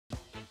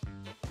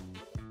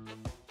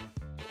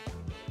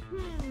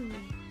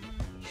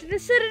Should I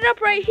set it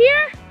up right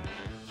here?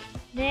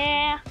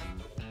 Nah.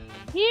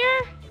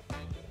 Here?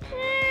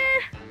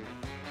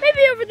 Maybe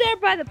over there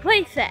by the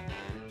playset.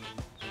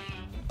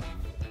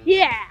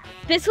 Yeah,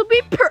 this will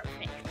be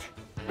perfect.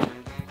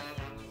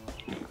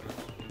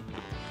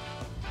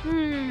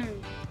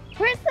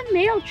 Where's the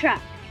mail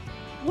truck?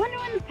 I wonder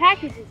when the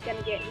package is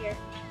gonna get here.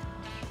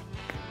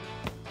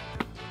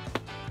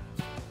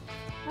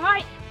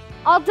 Alright,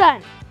 all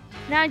done.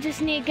 Now I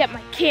just need to get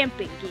my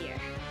camping gear.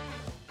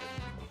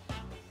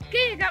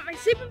 Okay, I got my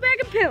sleeping bag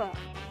and pillow.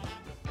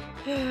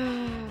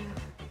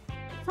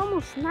 It's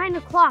almost 9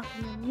 o'clock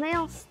and the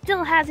mail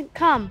still hasn't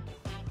come.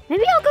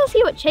 Maybe I'll go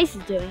see what Chase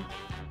is doing.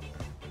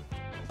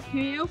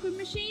 Karaoke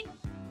machine?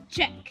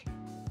 Check.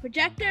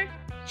 Projector?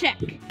 Check.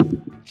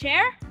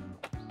 Chair?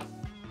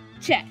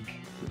 Check.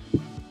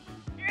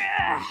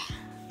 Ugh.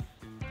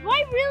 Do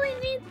I really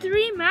need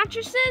 3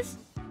 mattresses?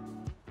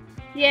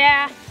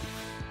 Yeah.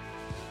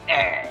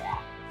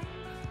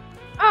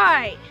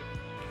 Alright.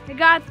 I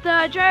got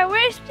the dry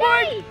erase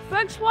board,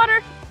 bug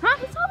swatter. Huh?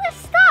 What's all this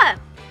stuff?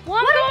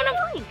 Well,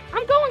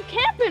 I'm going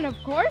camping, of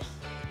course.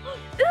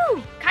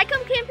 Ooh, can I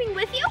come camping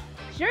with you?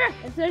 Sure,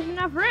 if there's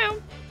enough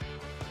room.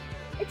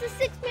 It's a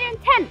 6-man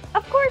tent.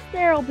 Of course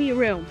there'll be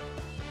room.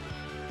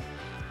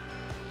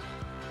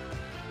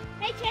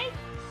 Hey, Chase.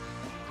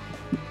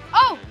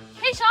 Oh,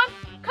 hey, Shawn.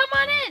 Come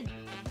on in.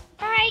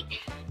 All right.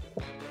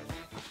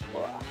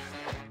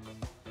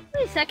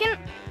 Wait a second.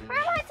 Where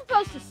am I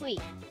supposed to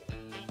sleep?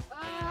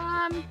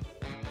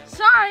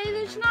 Sorry,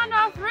 there's not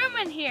enough room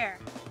in here.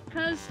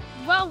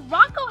 Well,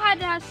 Rocco had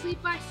to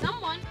sleep by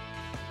someone.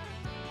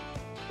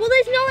 Well,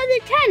 there's no other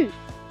tent.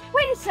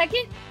 Wait a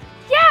second.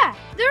 Yeah,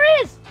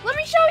 there is. Let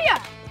me show you.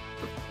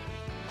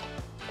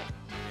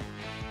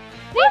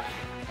 What?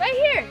 Right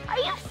here. Are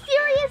you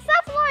serious?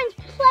 That's Lauren's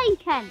play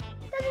tent.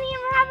 Doesn't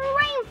even have a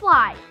rain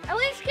fly. At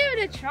least give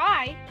it a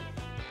try.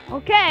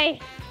 Okay.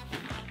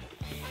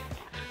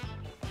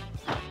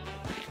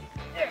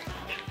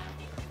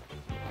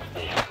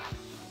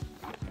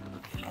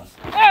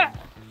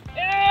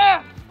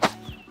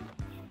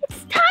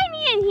 It's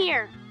tiny in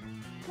here.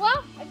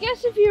 Well, I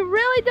guess if you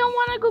really don't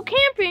want to go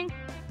camping,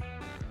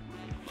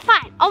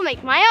 fine, I'll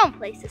make my own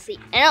place to sleep,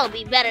 and it'll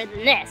be better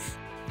than this.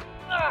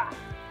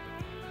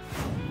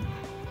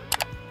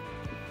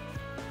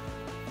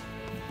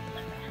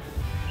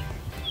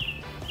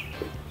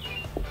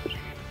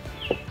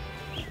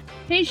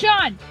 Hey,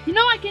 Shawn, you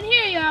know I can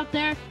hear you out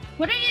there.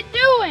 What are you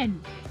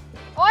doing?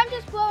 Oh, I'm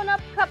just blowing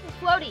up a couple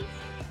floaties.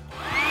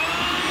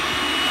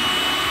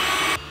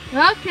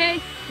 Okay,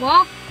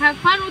 well, have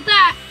fun with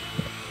that.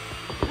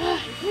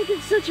 It's making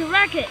such a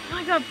racket. Now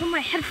I gotta put my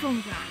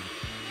headphones on.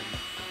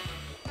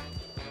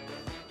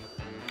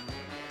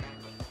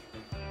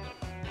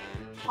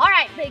 All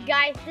right, big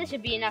guy, this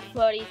should be enough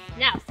floaties.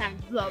 Now it's time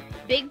to blow up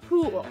the big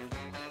pool.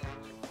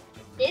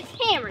 It's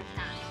hammer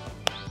time.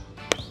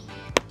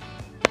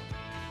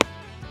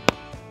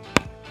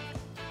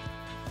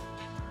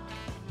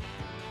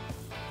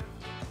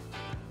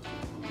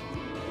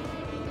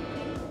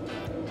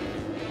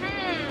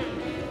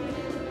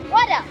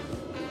 What else?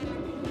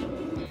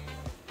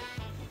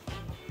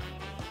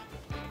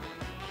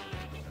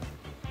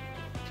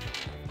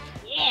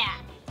 Yeah,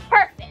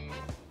 perfect.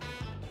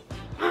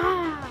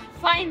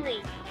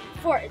 Finally,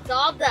 before it's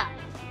all done.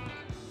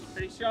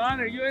 Hey, Shawn,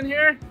 are you in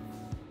here?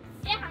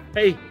 Yeah.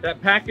 Hey, that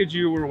package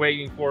you were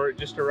waiting for, it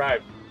just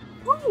arrived.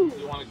 Ooh.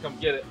 You want to come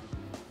get it?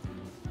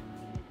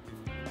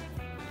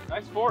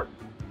 Nice fort.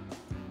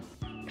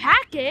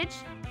 Package?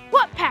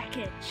 What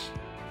package?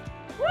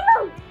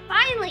 Woo!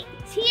 Finally,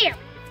 it's here.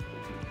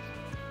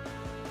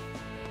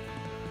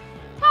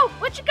 Oh,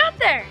 what you got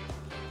there?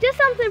 Just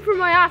something for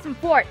my awesome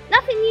fort.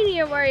 Nothing you need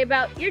to worry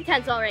about. Your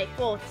tent's already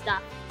full of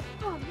stuff.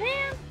 Oh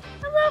man,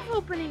 I love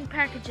opening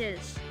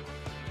packages.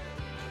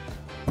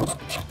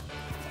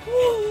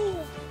 Ooh.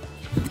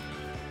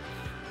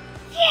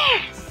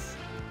 Yes!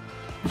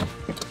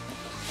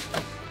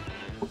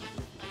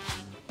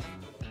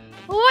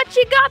 Well, what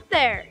you got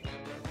there?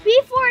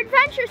 B4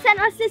 Adventure sent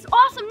us this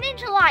awesome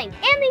Ninjaline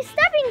and these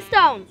stepping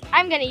stones.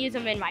 I'm gonna use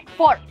them in my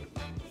fort.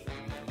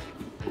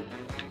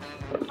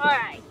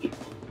 Alright,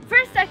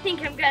 first I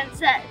think I'm gonna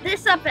set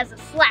this up as a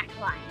slack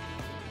line.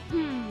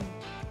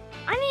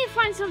 I need to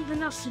find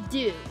something else to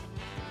do.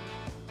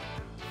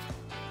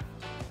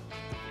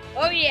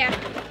 Oh yeah,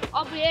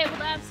 I'll be able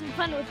to have some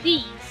fun with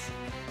these.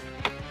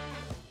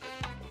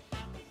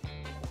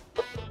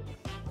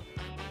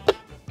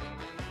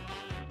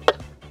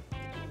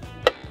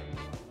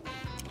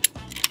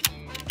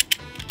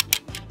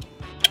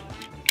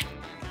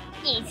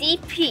 Easy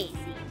peasy.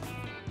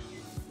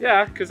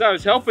 Yeah, because I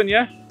was helping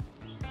you.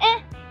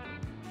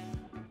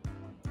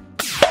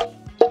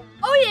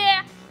 Oh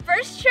yeah,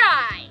 first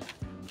try.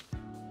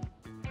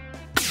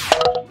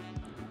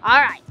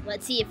 Alright,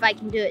 let's see if I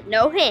can do it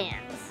no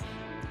hands.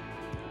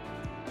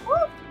 Woo.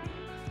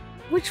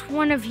 Which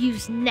one of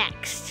you's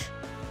next?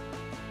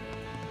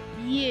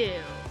 You.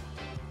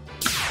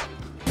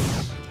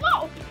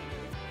 Whoa!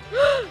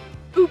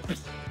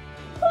 Oops.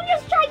 Who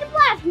just tried to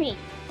blast me?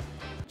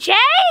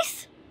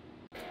 Chase?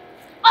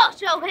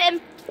 show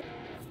him.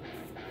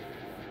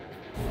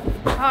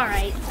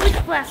 Alright,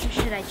 which blaster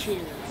should I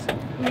choose?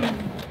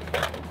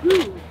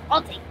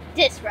 I'll take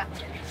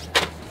Disruptor.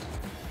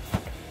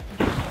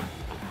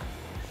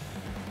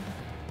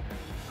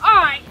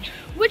 Alright,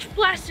 which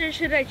blaster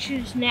should I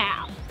choose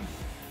now?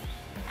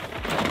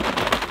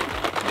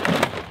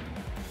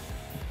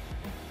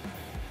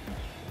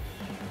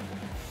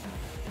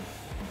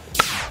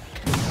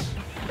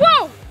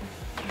 Whoa!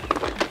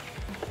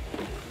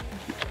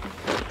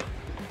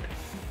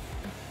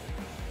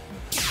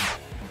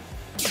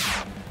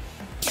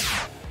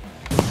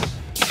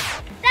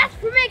 That's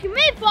for making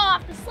me fall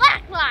off the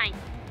slack line.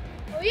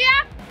 Oh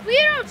yeah? Well,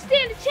 you don't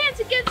stand a chance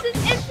against this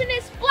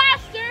infamous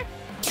blaster.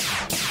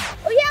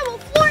 Oh yeah, well,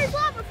 floor is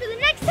lava for the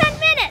next 10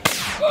 minutes.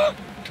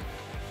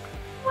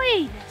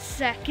 Wait a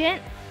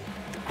second.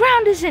 The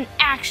ground isn't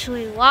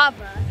actually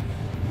lava.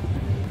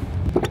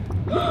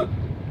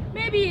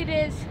 Maybe it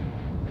is.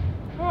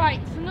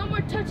 Alright, so no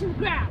more touching the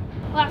ground.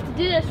 We'll have to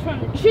do this from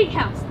the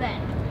treehouse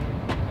then.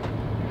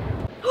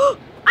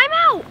 I'm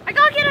out! I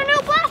gotta get a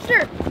new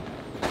blaster!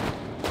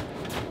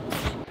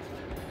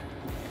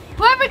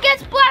 Whoever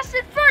gets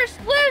blasted first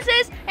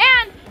loses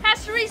and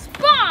has to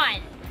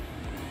respawn!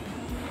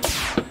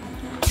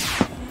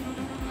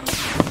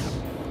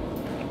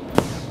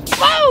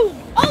 Whoa!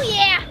 Oh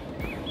yeah!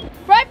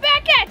 Right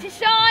back at you,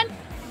 Shawn!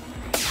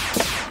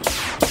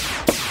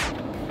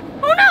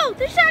 Oh no!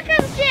 The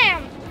shotgun's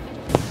jammed!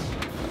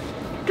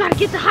 Gotta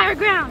get the higher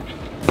ground.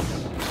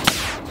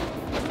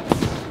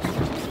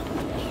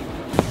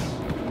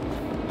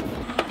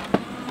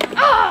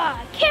 Ah!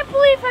 I can't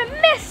believe I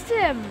missed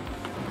him!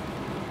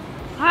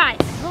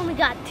 Alright, I've only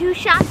got 2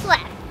 shots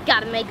left.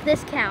 Gotta make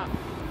this count.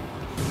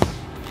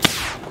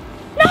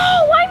 No!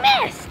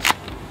 I missed!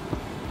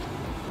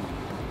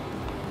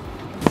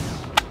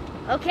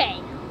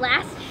 Okay,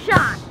 last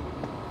shot.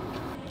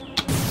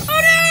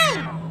 Oh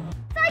no!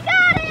 I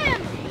got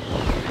him!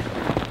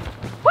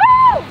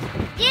 Woo!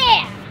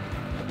 Yeah!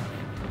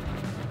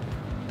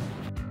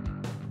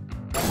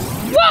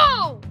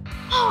 Whoa!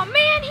 Oh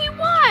man, he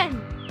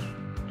won!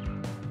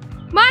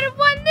 Might have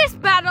won this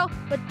battle,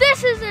 but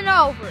this isn't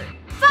over.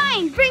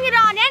 Fine, bring it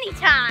on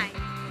anytime.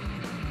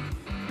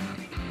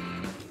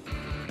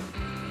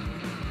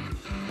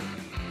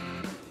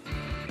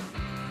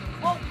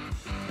 Oh.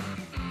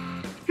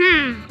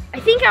 I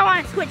think I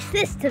want to switch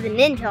this to the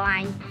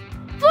Ninjaline.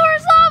 Floor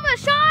is lava,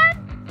 Shawn!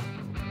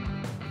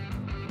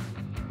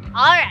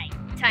 Alright,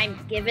 time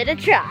to give it a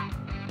try.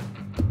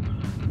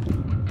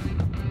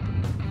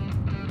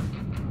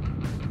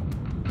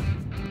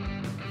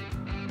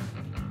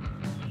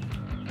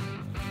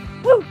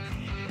 Woo!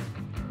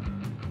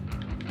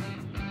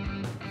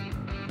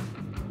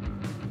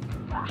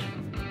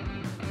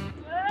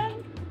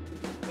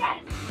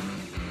 Yes!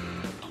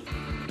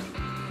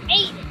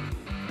 Ate it!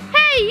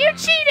 Hey, you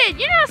cheated!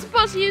 You're not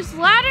supposed to use the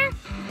ladder.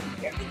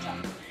 Here we go.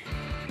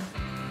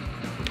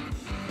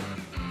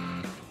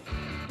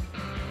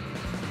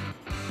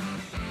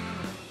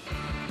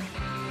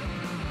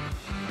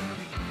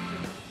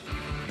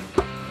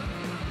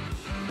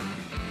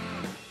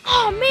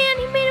 Oh man,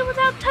 he made it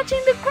without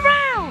touching the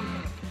ground.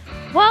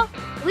 Well,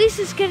 at least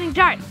it's getting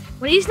dark.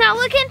 When he's not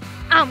looking,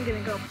 I'm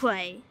gonna go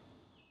play.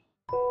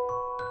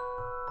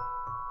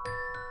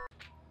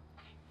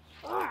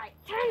 Alright,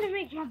 time to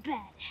make my bed.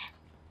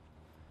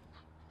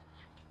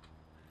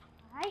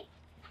 Alright,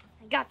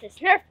 I got this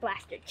Nerf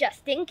Blaster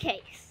just in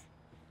case.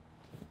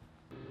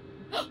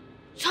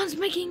 Shawn's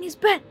making his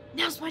bed.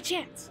 Now's my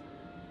chance.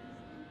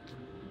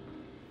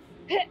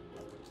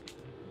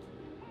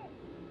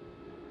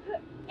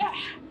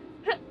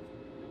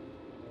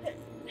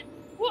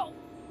 Whoa!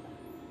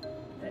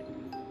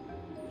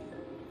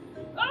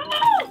 Oh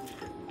no!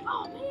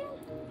 Oh man!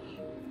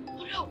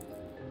 Oh no!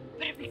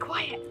 Better be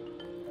quiet.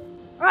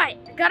 Alright,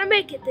 I gotta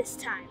make it this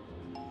time.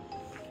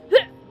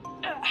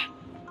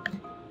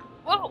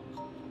 Whoa!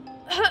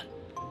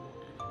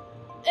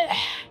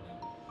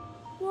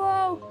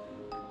 Whoa!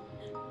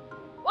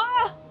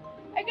 Whoa!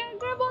 I gotta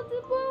grab onto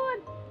the blue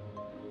one!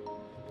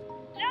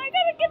 And I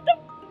gotta get the...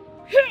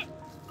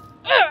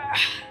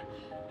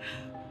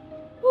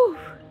 Whew.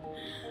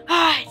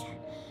 Alright,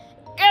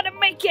 gotta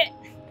make it.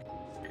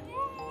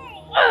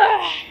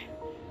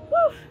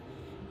 Whew.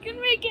 Can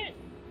make it.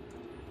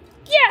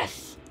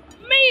 Yes!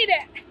 Made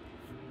it!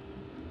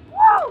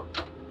 Whoa!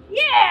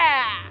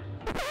 Yeah!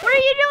 What are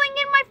you doing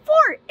in my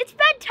fort? It's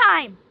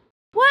bedtime!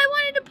 Well, I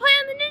wanted to play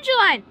on the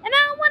Ninjaline, and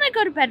I don't want to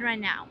go to bed right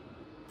now.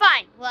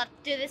 Fine, we'll have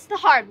to do this the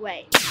hard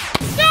way.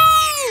 No!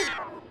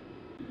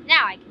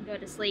 Now I can go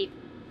to sleep.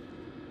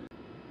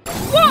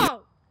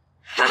 Whoa!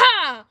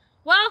 Haha!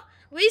 Well,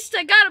 at least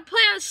I got to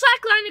play on the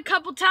slackline a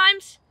couple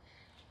times.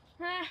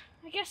 I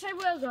guess I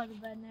will go to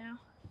bed now.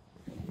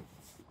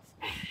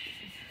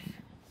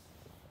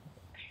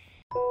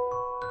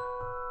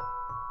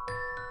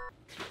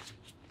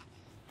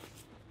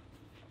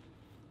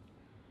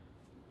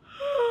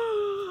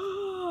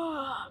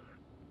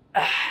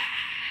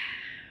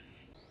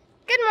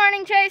 Good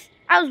morning, Chase.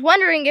 I was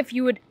wondering if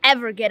you would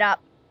ever get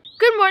up.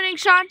 Good morning,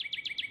 Shawn.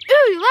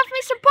 Ooh, you left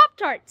me some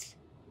Pop-Tarts.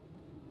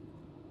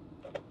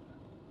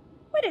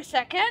 Wait a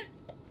second.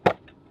 There's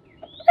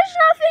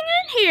nothing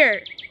in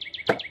here.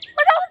 Where'd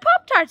all the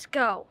Pop-Tarts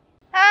go?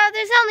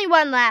 There's only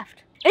one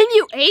left. And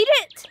you ate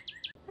it?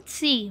 Let's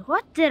see,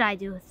 what did I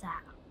do with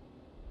that?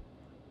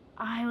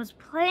 I was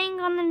playing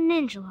on the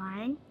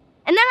Ninjaline,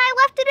 and then I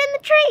left it in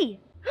the tree.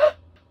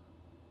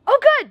 Oh,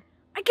 good.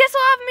 I guess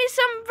I'll have me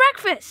some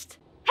breakfast.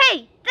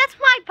 Hey, that's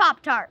my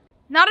Pop-Tart.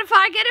 Not if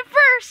I get it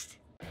first.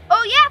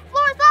 Oh yeah,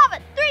 floor's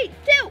lava. 3,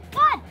 2,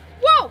 1.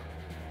 Whoa!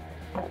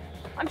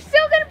 I'm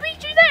still gonna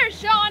beat you there,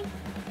 Shawn.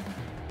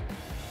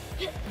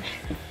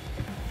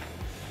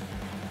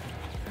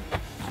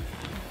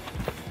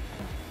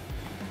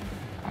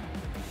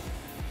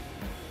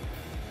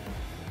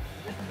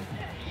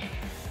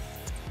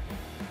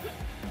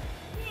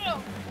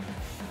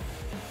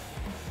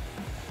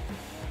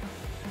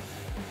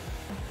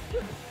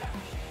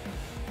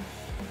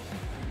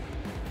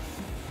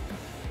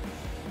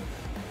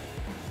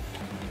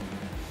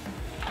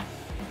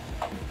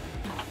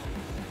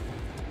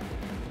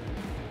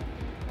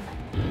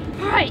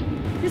 Alright,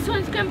 this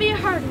one's gonna be a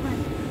hard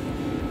one.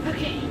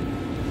 Okay.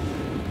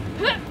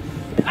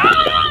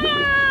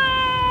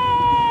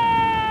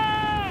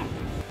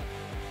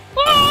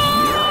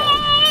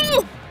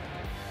 Oh!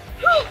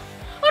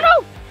 Oh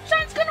no!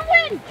 Shawn's gonna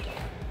win!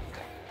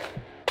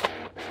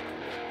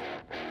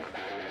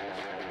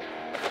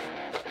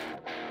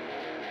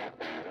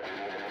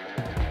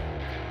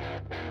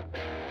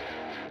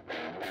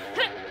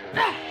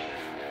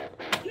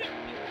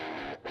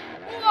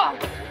 Whoa!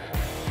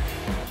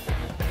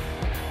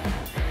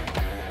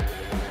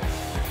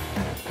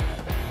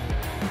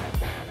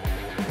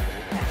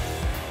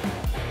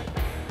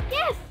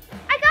 Yes,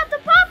 I got the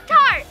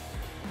Pop-Tart.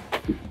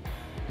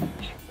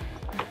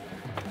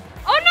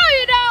 Oh no,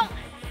 you don't!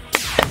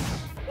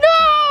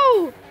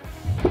 No!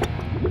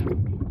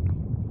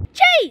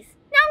 Chase,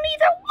 now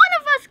neither one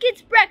of us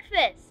gets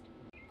breakfast.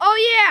 Oh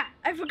yeah,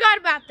 I forgot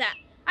about that.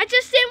 I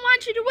just didn't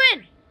want you to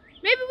win.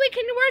 Maybe we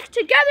can work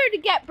together to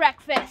get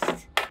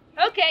breakfast.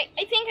 Okay,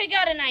 I think I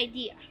got an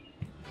idea.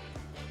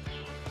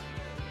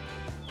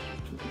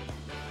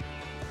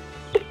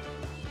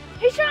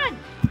 Hey Shawn,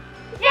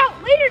 yeah,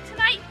 later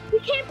tonight we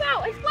camp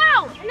out as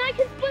well, and I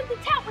can split the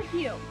tent with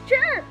you.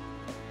 Sure.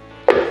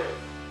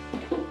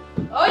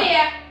 Oh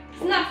yeah,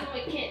 it's nothing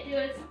we can't do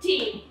as a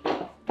team.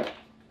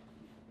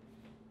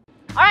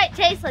 All right,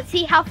 Chase, let's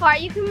see how far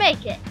you can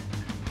make it.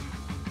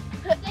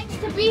 Thanks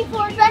to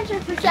B4 Adventure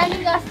for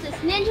sending us this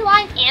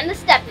Ninjaline and the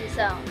stepping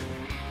stone.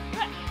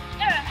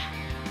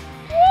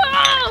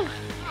 Whoa!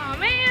 Oh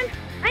man!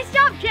 Nice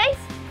job, Chase.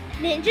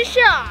 Ninja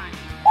Shawn.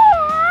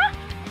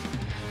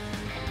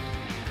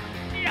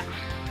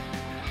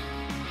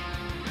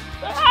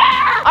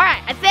 All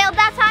right, I failed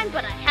that time,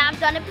 but I have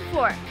done it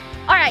before.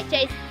 All right,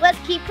 Chase, let's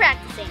keep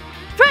practicing.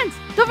 Friends,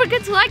 don't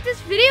forget to like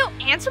this video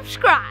and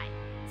subscribe.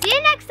 See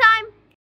you next time.